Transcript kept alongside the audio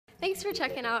Thanks for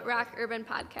checking out Rock Urban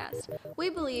Podcast. We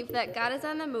believe that God is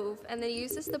on the move and that He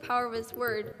uses the power of His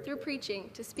Word through preaching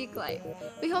to speak life.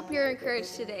 We hope you're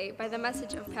encouraged today by the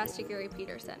message of Pastor Gary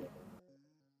Peterson.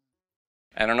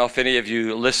 I don't know if any of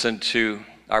you listened to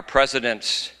our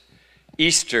president's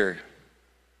Easter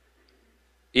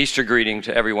greeting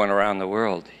to everyone around the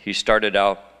world. He started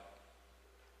out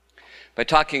by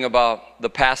talking about the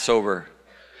Passover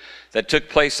that took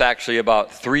place actually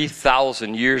about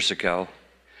 3,000 years ago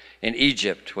in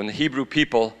Egypt, when the Hebrew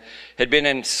people had been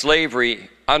in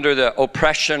slavery under the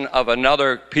oppression of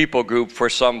another people group for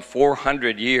some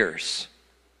 400 years.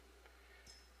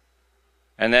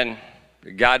 And then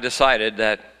God decided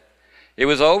that it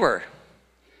was over.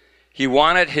 He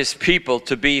wanted His people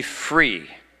to be free.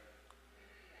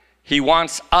 He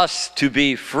wants us to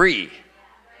be free.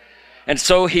 And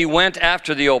so He went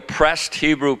after the oppressed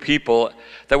Hebrew people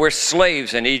that were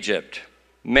slaves in Egypt.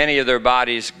 Many of their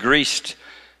bodies greased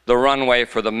the runway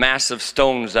for the massive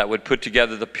stones that would put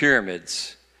together the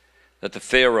pyramids that the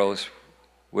pharaohs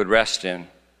would rest in.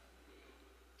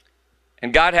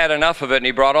 And God had enough of it, and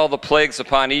He brought all the plagues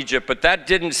upon Egypt, but that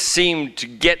didn't seem to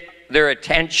get their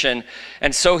attention.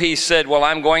 And so He said, well,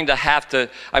 I'm going to have to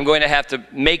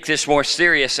make this more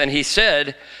serious. And He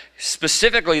said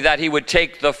specifically that He would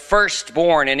take the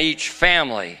firstborn in each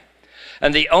family.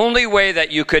 And the only way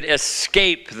that you could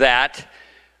escape that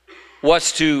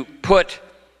was to put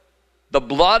the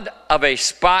blood of a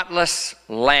spotless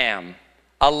lamb,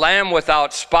 a lamb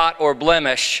without spot or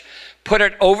blemish, put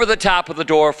it over the top of the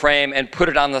door frame and put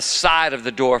it on the side of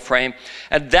the door frame.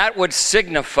 And that would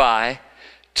signify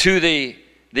to the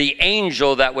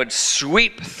angel that would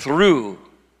sweep through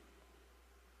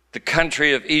the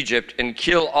country of Egypt and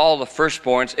kill all the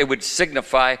firstborns. It would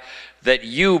signify that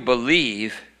you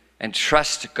believe and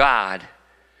trust God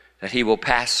that He will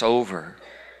pass over.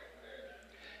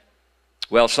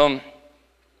 Well, some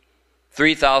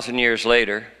 3,000 years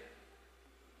later,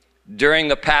 during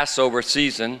the Passover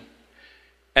season,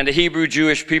 and the Hebrew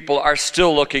Jewish people are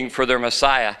still looking for their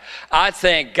Messiah. I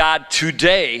thank God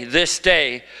today, this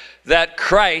day, that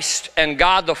Christ and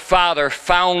God the Father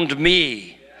found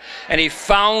me, and He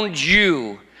found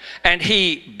you, and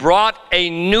He brought a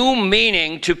new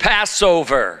meaning to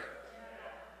Passover.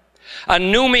 A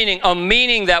new meaning, a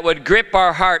meaning that would grip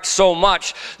our hearts so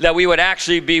much that we would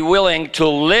actually be willing to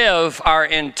live our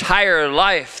entire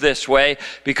life this way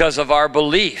because of our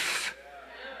belief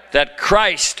that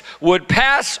Christ would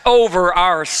pass over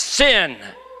our sin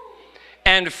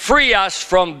and free us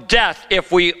from death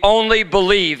if we only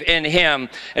believe in Him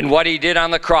and what He did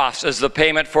on the cross as the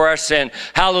payment for our sin.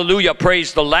 Hallelujah,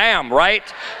 praise the Lamb, right?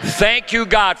 Thank you,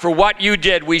 God, for what You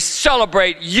did. We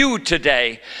celebrate You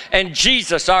today and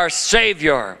Jesus, our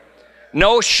Savior.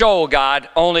 No show, God,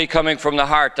 only coming from the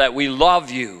heart that we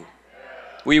love You.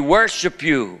 We worship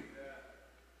You.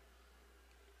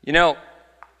 You know,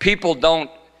 people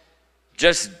don't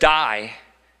just die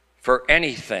for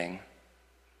anything.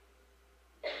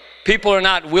 People are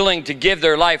not willing to give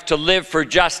their life to live for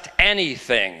just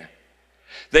anything.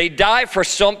 They die for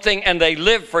something and they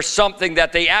live for something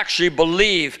that they actually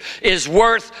believe is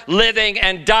worth living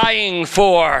and dying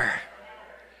for.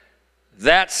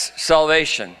 That's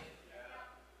salvation.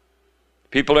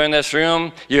 People are in this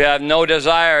room, you have no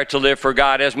desire to live for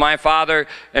God, as my father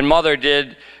and mother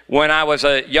did when I was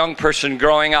a young person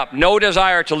growing up. No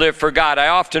desire to live for God. I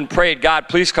often prayed, God,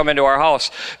 please come into our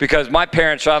house because my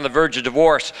parents are on the verge of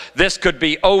divorce. This could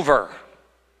be over.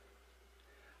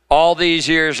 All these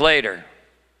years later,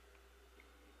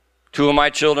 2 of my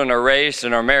children are raised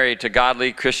and are married to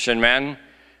godly Christian men,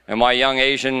 and my young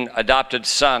Asian adopted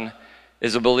son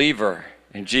is a believer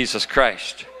in Jesus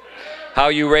Christ. How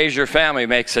you raise your family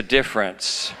makes a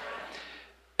difference.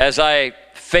 As I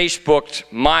Facebooked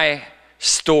my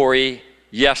story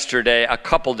yesterday a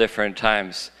couple different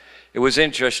times, it was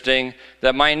interesting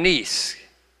that my niece,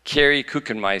 Carrie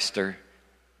Kuchenmeister,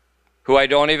 who I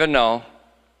don't even know,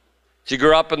 she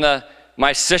grew up in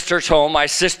my sister's home. My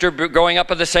sister, growing up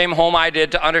in the same home I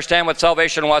did to understand what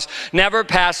salvation was, never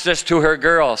passed this to her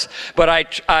girls. But I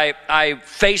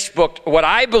Facebooked what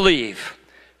I believe,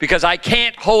 because I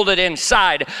can't hold it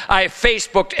inside. I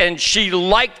Facebooked, and she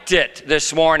liked it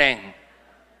this morning.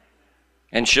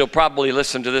 And she'll probably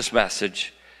listen to this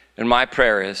message. And my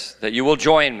prayer is that you will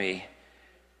join me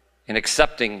in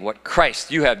accepting what Christ,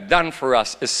 You have done for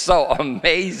us, is so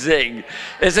amazing.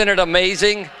 Isn't it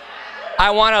amazing?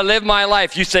 I want to live my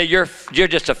life. You say you're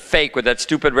just a fake with that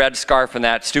stupid red scarf and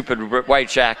that stupid white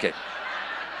jacket.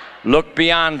 Look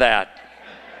beyond that.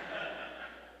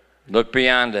 Look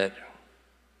beyond it.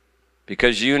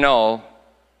 Because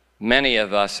many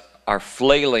of us are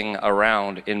flailing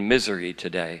around in misery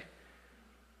today.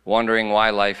 wondering why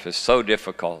life is so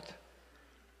difficult.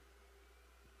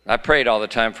 I prayed all the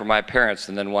time for my parents,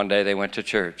 and then one day they went to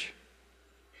church.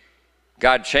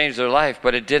 God changed their life,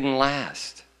 but it didn't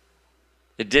last.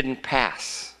 It didn't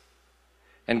pass.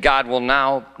 And God will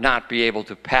now not be able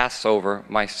to pass over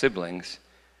my siblings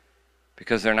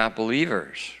because they're not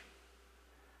believers.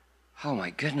 Oh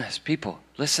my goodness, people,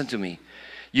 listen to me.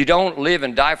 You don't live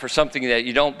and die for something that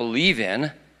you don't believe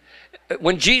in.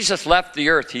 When Jesus left the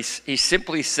earth, he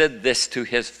simply said this to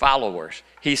his followers.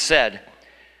 He said,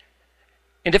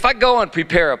 "And if I go and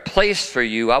prepare a place for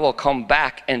you, I will come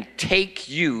back and take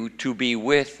you to be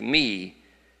with me,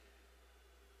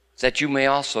 that you may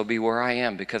also be where I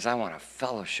am, because I want to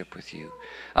fellowship with you.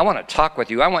 I want to talk with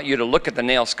you. I want you to look at the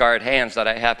nail-scarred hands that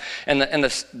I have, and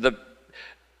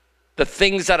the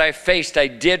things that I faced, I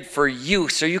did for you,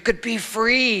 so you could be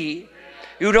free.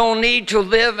 You don't need to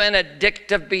live in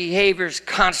addictive behaviors,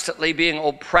 constantly being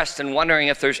oppressed and wondering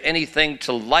if there's anything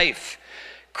to life.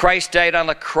 Christ died on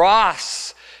the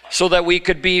cross so that we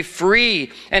could be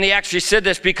free. And he actually said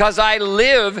this, because I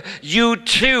live, you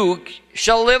too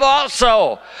shall live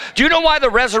also. Do you know why the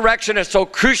resurrection is so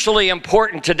crucially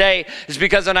important today? It's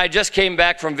because when I just came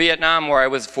back from Vietnam, where I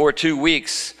was for 2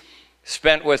 weeks,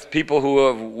 spent with people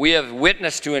who we have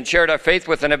witnessed to and shared our faith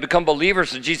with and have become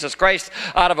believers in Jesus Christ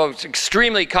out of an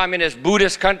extremely communist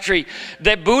Buddhist country.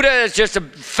 That Buddha is just a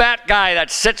fat guy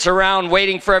that sits around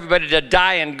waiting for everybody to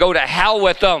die and go to hell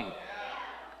with them.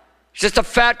 He's just a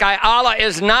fat guy. Allah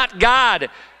is not God.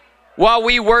 While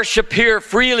we worship here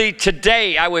freely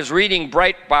today, I was reading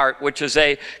Breitbart, which is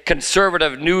a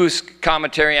conservative news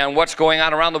commentary on what's going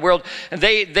on around the world, and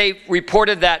they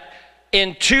reported that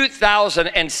in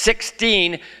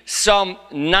 2016, some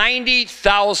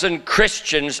 90,000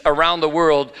 Christians around the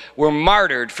world were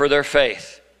martyred for their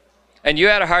faith. And you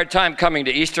had a hard time coming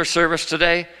to Easter service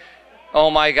today? Oh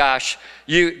my gosh.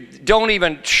 You don't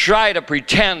even try to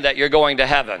pretend that you're going to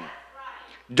heaven.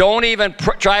 Don't even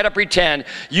try to pretend.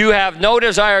 You have no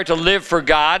desire to live for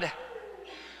God.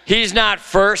 He's not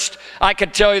first. I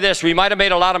can tell you this, we might have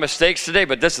made a lot of mistakes today,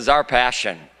 but this is our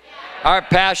passion. Our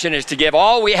passion is to give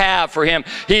all we have for him.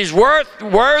 He's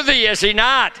worthy, is he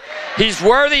not? He's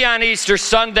worthy on Easter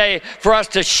Sunday for us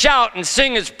to shout and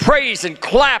sing his praise and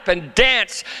clap and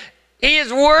dance. He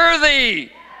is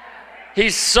worthy.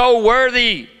 He's so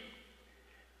worthy.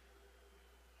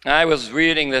 I was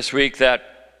reading this week that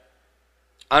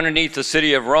underneath the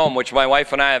city of Rome, which my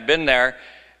wife and I have been there,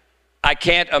 I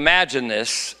can't imagine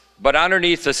this, but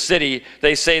underneath the city,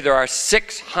 they say there are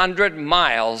 600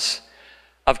 miles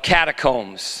of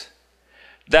catacombs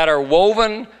that are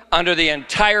woven under the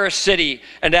entire city,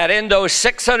 and that in those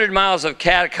 600 miles of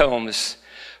catacombs,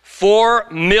 4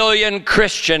 million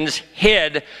Christians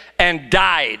hid and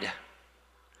died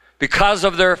because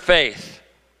of their faith.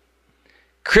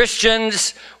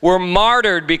 Christians were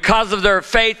martyred because of their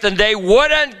faith, and they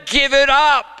wouldn't give it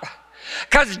up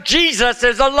because Jesus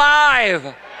is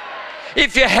alive.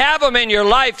 If you have him in your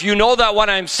life, you know that what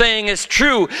I'm saying is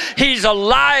true. He's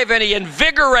alive, and he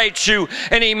invigorates you,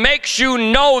 and he makes you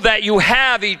know that you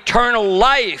have eternal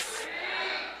life.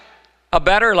 A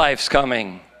better life's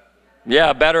coming. Yeah,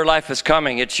 a better life is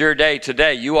coming. It's your day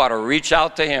today. You ought to reach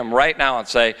out to him right now and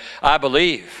say, I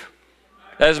believe.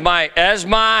 As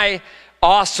my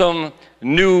awesome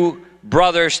new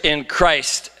brothers in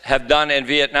Christ have done in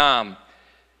Vietnam.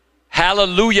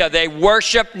 Hallelujah. They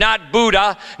worship not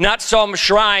Buddha, not some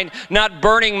shrine, not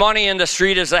burning money in the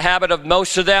street is the habit of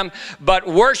most of them, but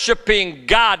worshiping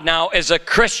God now as a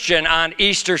Christian on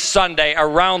Easter Sunday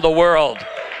around the world.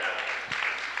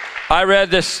 I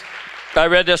read this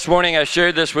morning, I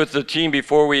shared this with the team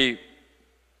before we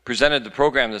presented the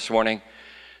program this morning,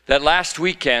 that last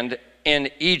weekend in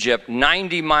Egypt,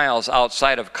 90 miles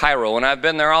outside of Cairo, and I've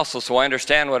been there also, so I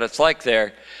understand what it's like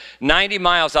there, 90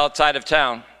 miles outside of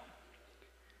town,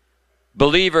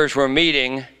 believers were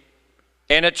meeting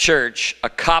in a church, a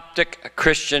Coptic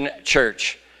Christian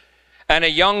church. And a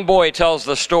young boy tells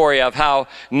the story of how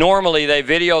normally they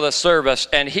video the service,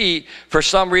 and he, for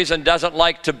some reason, doesn't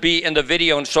like to be in the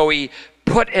video, and so he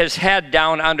put his head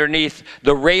down underneath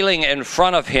the railing in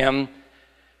front of him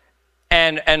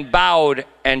and bowed,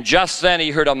 and just then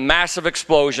he heard a massive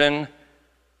explosion,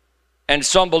 and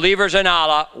some believers in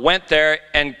Allah went there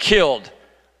and killed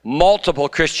multiple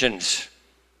Christians.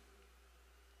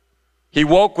 He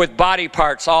woke with body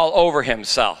parts all over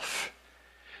himself.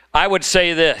 I would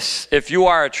say this, if you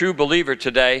are a true believer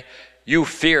today, you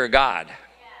fear God.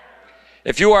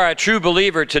 If you are a true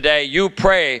believer today, you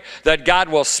pray that God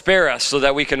will spare us so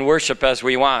that we can worship as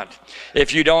we want.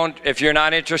 If you're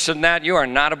not interested in that, you are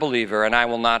not a believer, and I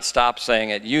will not stop saying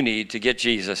it. You need to get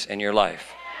Jesus in your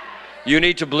life. You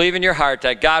need to believe in your heart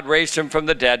that God raised him from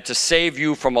the dead to save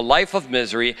you from a life of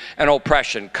misery and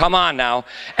oppression. Come on now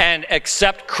and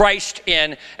accept Christ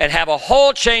in and have a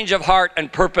whole change of heart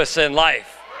and purpose in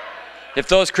life. If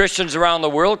those Christians around the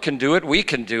world can do it, we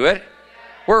can do it.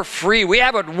 We're free. We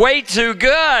have it way too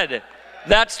good.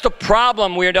 That's the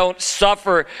problem. We don't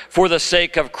suffer for the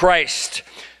sake of Christ.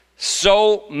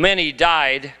 So many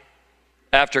died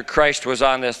after Christ was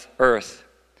on this earth.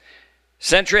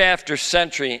 Century after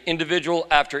century, individual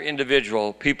after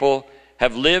individual, people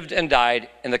have lived and died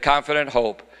in the confident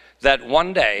hope that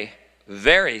one day,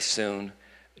 very soon,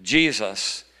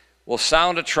 Jesus will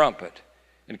sound a trumpet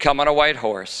and come on a white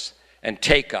horse and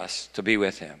take us to be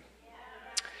with him.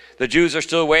 The Jews are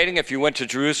still waiting. If you went to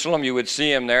Jerusalem, you would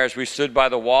see him there. As we stood by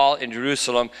the wall in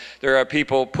Jerusalem, there are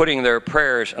people putting their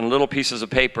prayers on little pieces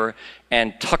of paper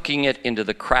and tucking it into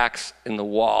the cracks in the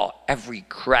wall. Every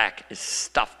crack is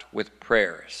stuffed with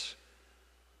prayers.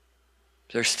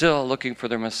 They're still looking for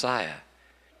their Messiah.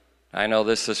 I know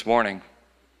this morning.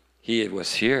 He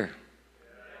was here.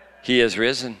 He is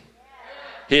risen.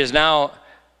 He is now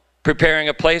preparing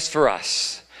a place for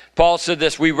us. Paul said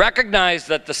this, we recognize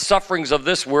that the sufferings of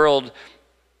this world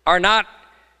are not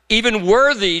even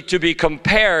worthy to be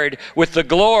compared with the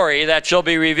glory that shall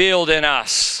be revealed in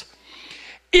us.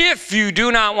 If you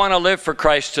do not want to live for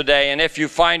Christ today, and if you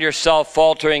find yourself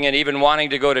faltering and even wanting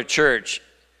to go to church,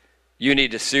 you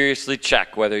need to seriously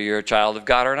check whether you're a child of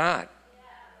God or not.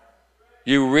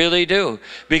 You really do.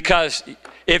 Because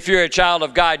if you're a child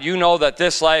of God, you know that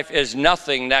this life is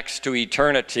nothing next to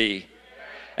eternity.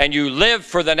 And you live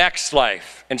for the next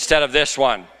life instead of this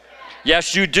one.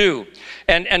 Yes, you do.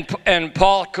 And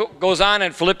Paul goes on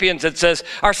in Philippians and says,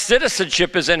 our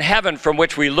citizenship is in heaven, from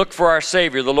which we look for our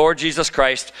Savior, the Lord Jesus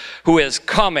Christ, who is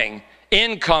coming,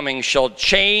 incoming, shall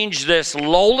change this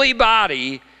lowly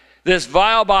body, this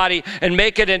vile body, and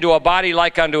make it into a body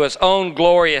like unto his own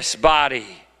glorious body.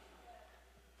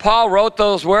 Paul wrote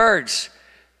those words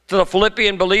to the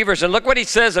Philippian believers. And look what he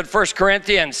says in 1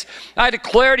 Corinthians. I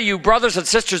declare to you, brothers and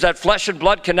sisters, that flesh and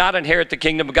blood cannot inherit the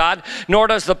kingdom of God, nor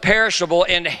does the perishable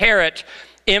inherit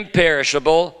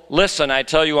imperishable. Listen, I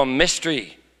tell you a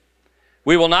mystery.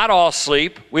 We will not all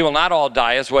sleep. We will not all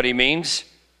die, is what he means.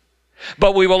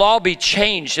 But we will all be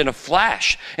changed in a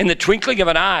flash, in the twinkling of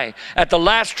an eye, at the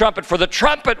last trumpet. For the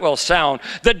trumpet will sound.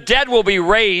 The dead will be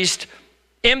raised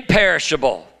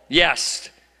imperishable. Yes,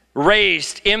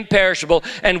 raised imperishable,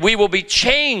 and we will be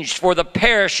changed, for the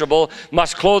perishable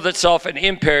must clothe itself in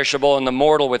imperishable, and the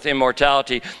mortal with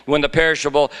immortality. When the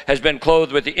perishable has been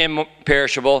clothed with the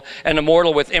imperishable, and the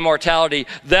mortal with immortality,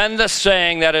 then the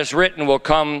saying that is written will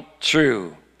come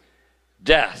true.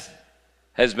 Death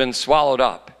has been swallowed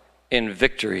up in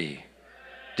victory.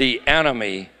 The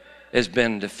enemy has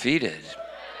been defeated.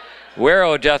 Where,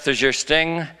 O death, is your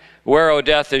sting? Where, O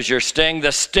death, is your sting?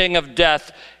 The sting of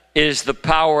death is the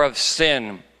power of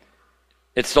sin.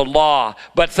 It's the law.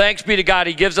 But thanks be to God,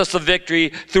 he gives us the victory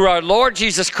through our Lord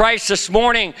Jesus Christ this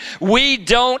morning. We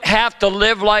don't have to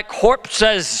live like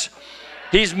corpses.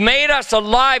 He's made us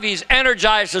alive. He's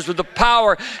energized us with the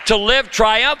power to live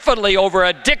triumphantly over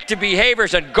addictive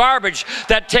behaviors and garbage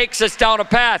that takes us down a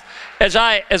path.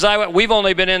 We've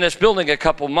only been in this building a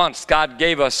couple months. God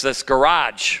gave us this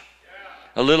garage.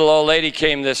 A little old lady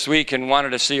came this week and wanted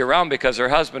to see around because her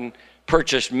husband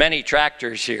purchased many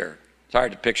tractors here. It's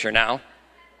hard to picture now.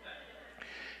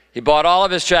 He bought all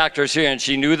of his tractors here, and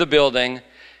she knew the building,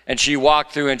 and she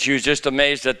walked through, and she was just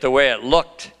amazed at the way it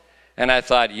looked. And I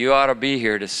thought, you ought to be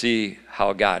here to see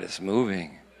how God is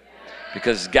moving,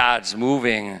 because God's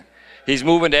moving. He's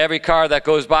moving to every car that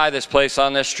goes by this place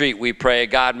on this street. We pray,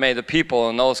 God, may the people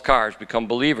in those cars become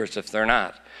believers if they're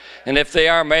not. And if they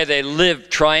are, may they live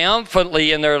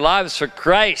triumphantly in their lives for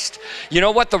Christ. You know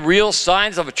what the real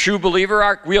signs of a true believer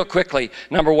are? Real quickly.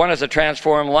 Number one is a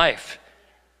transformed life.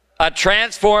 A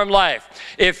transformed life.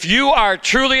 If you are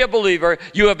truly a believer,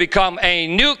 you have become a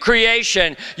new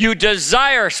creation. You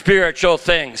desire spiritual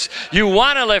things. You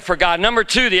want to live for God. Number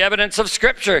two, the evidence of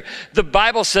Scripture. The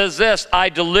Bible says this, I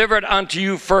delivered unto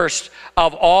you first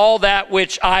of all that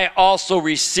which I also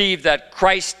received, that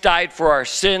Christ died for our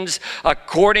sins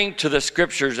according to the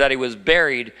Scriptures, that he was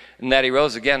buried and that he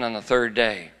rose again on the third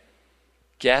day.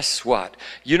 Guess what?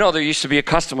 You know, there used to be a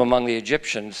custom among the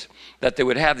Egyptians that they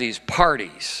would have these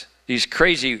parties, these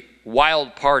crazy,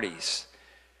 wild parties,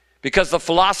 because the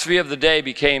philosophy of the day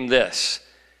became this.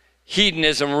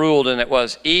 Hedonism ruled, and it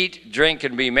was eat, drink,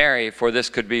 and be merry, for this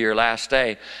could be your last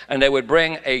day. And they would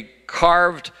bring a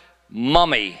carved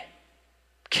mummy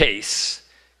case,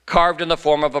 carved in the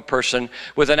form of a person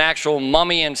with an actual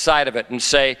mummy inside of it, and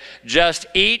say, just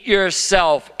eat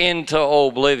yourself into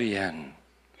oblivion.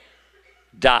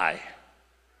 die.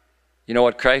 You know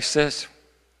what Christ says?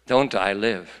 Don't die,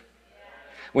 live.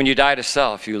 When you die to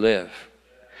self, you live.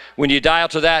 When you die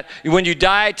to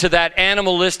that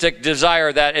animalistic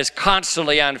desire that is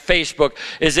constantly on Facebook,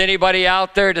 is anybody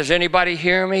out there? Does anybody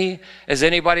hear me? Is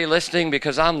anybody listening?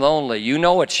 Because I'm lonely. You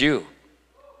know it's you.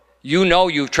 You know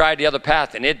you've tried the other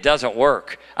path and it doesn't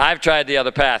work. I've tried the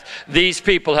other path. These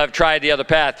people have tried the other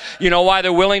path. You know why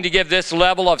they're willing to give this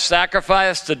level of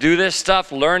sacrifice to do this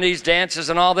stuff, learn these dances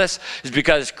and all this? Is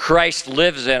because Christ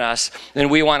lives in us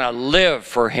and we want to live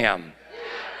for him.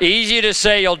 Easy to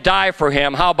say you'll die for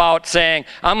him. How about saying,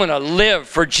 I'm going to live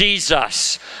for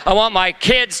Jesus. I want my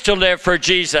kids to live for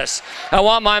Jesus. I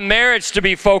want my marriage to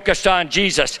be focused on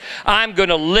Jesus. I'm going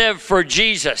to live for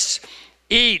Jesus.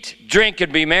 Eat, drink,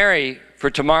 and be merry,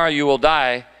 for tomorrow you will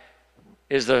die,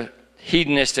 is the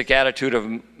hedonistic attitude of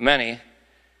many.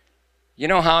 You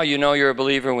know how you know you're a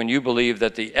believer? When you believe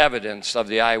that the evidence of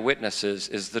the eyewitnesses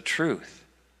is the truth.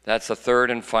 That's the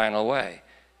third and final way.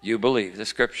 You believe the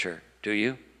Scripture, do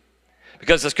you?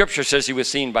 Because the Scripture says he was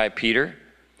seen by Peter,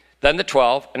 then the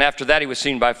 12, and after that he was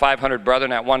seen by 500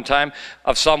 brethren at one time,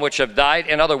 of some which have died.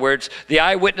 In other words, the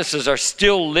eyewitnesses are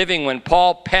still living when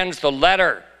Paul pens the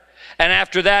letter. And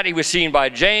after that, he was seen by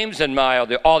James and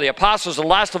all the apostles. And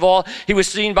last of all, he was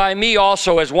seen by me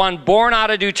also as one born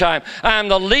out of due time. I am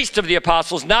the least of the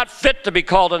apostles, not fit to be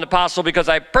called an apostle because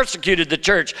I persecuted the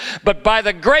church. But by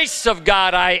the grace of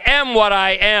God, I am what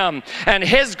I am. And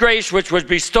his grace, which was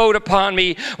bestowed upon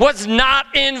me, was not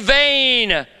in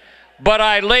vain. But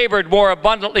I labored more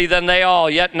abundantly than they all,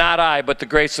 yet not I, but the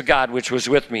grace of God, which was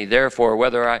with me. Therefore,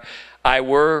 whether I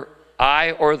were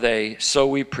I or they, so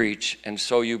we preach, and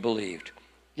so you believed.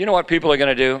 You know what people are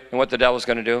going to do and what the devil's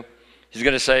going to do? He's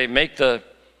going to say, make the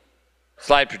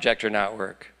slide projector not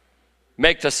work.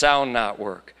 Make the sound not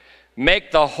work.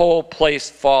 Make the whole place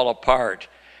fall apart.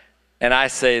 And I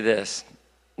say this,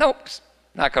 nope,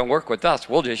 not going to work with us.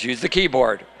 We'll just use the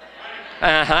keyboard.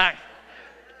 I'm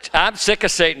sick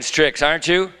of Satan's tricks, aren't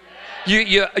you?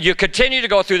 You continue to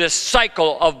go through this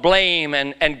cycle of blame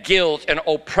and guilt and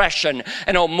oppression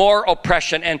and more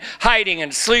oppression and hiding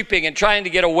and sleeping and trying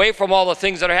to get away from all the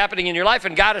things that are happening in your life.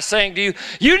 And God is saying to you,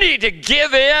 you need to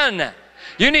give in.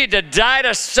 You need to die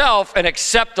to self and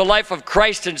accept the life of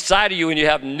Christ inside of you, and you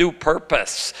have new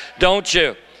purpose, don't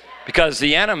you? Because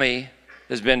the enemy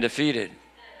has been defeated.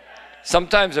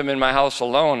 Sometimes I'm in my house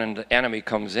alone and the enemy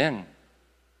comes in.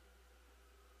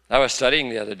 I was studying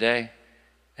the other day,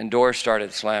 and doors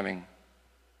started slamming.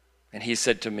 And he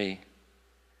said to me,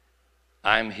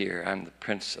 I'm here. I'm the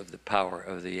prince of the power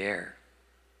of the air.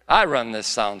 I run this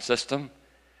sound system.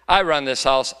 I run this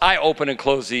house. I open and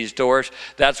close these doors.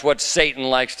 That's what Satan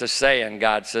likes to say. And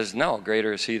God says, no,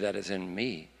 greater is he that is in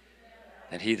me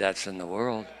than he that's in the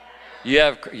world.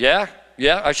 Yeah.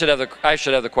 I should have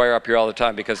the choir up here all the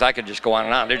time because I could just go on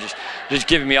and on. They're just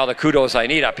giving me all the kudos I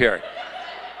need up here.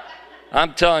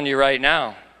 I'm telling you right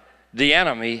now, the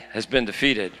enemy has been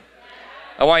defeated.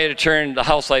 I want you to turn the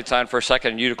house lights on for a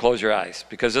second and you to close your eyes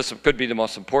because this could be the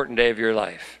most important day of your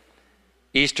life.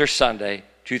 Easter Sunday,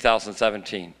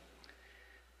 2017.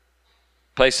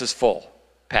 Place is full,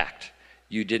 packed.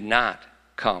 You did not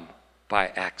come by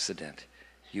accident.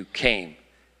 You came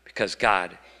because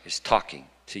God is talking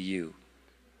to you.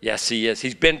 Yes, he is.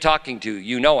 He's been talking to you.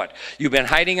 You know it. You've been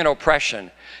hiding in oppression.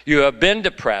 You have been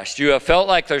depressed. You have felt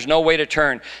like there's no way to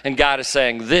turn. And God is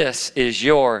saying, this is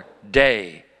your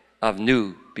day of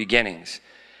new beginnings.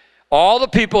 All the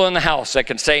people in the house that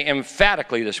can say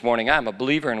emphatically this morning, I'm a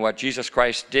believer in what Jesus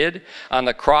Christ did on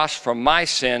the cross for my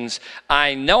sins.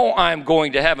 I know I'm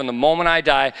going to heaven the moment I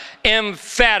die.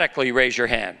 Emphatically raise your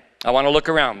hand. I want to look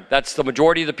around. That's the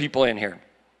majority of the people in here.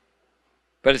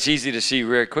 But it's easy to see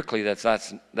very quickly that's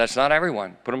not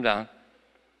everyone. Put them down.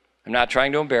 I'm not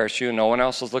trying to embarrass you. No one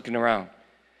else is looking around.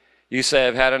 You say,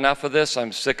 I've had enough of this.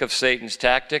 I'm sick of Satan's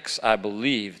tactics. I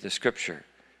believe the Scripture.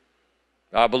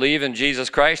 I believe in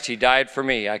Jesus Christ. He died for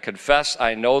me. I confess.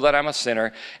 I know that I'm a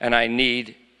sinner, and I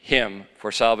need him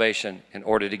for salvation in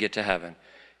order to get to heaven.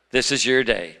 This is your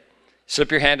day. Slip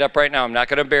your hand up right now. I'm not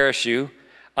going to embarrass you.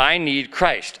 I need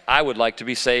Christ. I would like to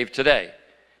be saved today.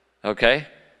 Okay?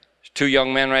 Two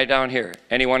young men right down here.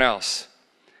 Anyone else?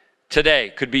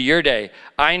 Today could be your day.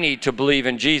 I need to believe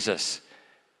in Jesus.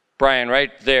 Brian, right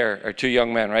there are two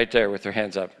young men right there with their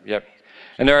hands up. Yep.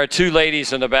 And there are two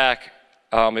ladies in the back.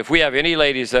 If we have any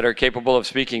ladies that are capable of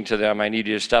speaking to them, I need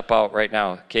you to step out right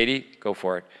now. Katie, go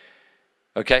for it.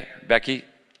 Okay, Becky.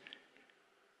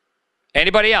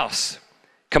 Anybody else?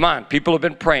 Come on, people have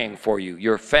been praying for you.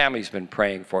 Your family's been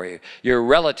praying for you. Your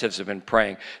relatives have been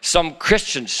praying. Some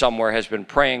Christian somewhere has been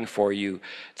praying for you.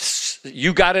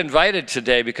 You got invited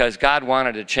today because God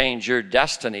wanted to change your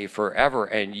destiny forever,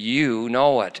 and you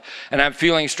know it. And I'm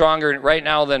feeling stronger right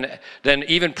now than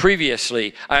even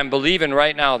previously. I'm believing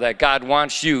right now that God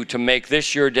wants you to make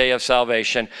this your day of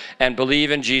salvation and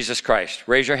believe in Jesus Christ.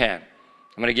 Raise your hand.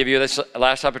 I'm going to give you this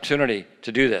last opportunity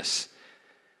to do this.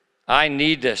 I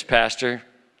need this, Pastor.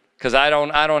 Because I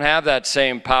don't have that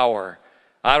same power.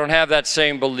 I don't have that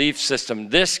same belief system.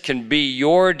 This can be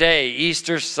your day,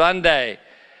 Easter Sunday.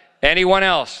 Anyone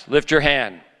else, lift your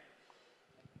hand.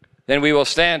 Then we will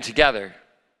stand together.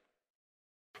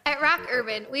 At Rock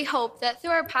Urban, we hope that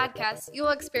through our podcast, you will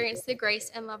experience the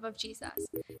grace and love of Jesus.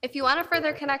 If you want to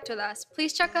further connect with us,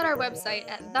 please check out our website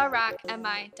at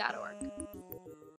therockmi.org.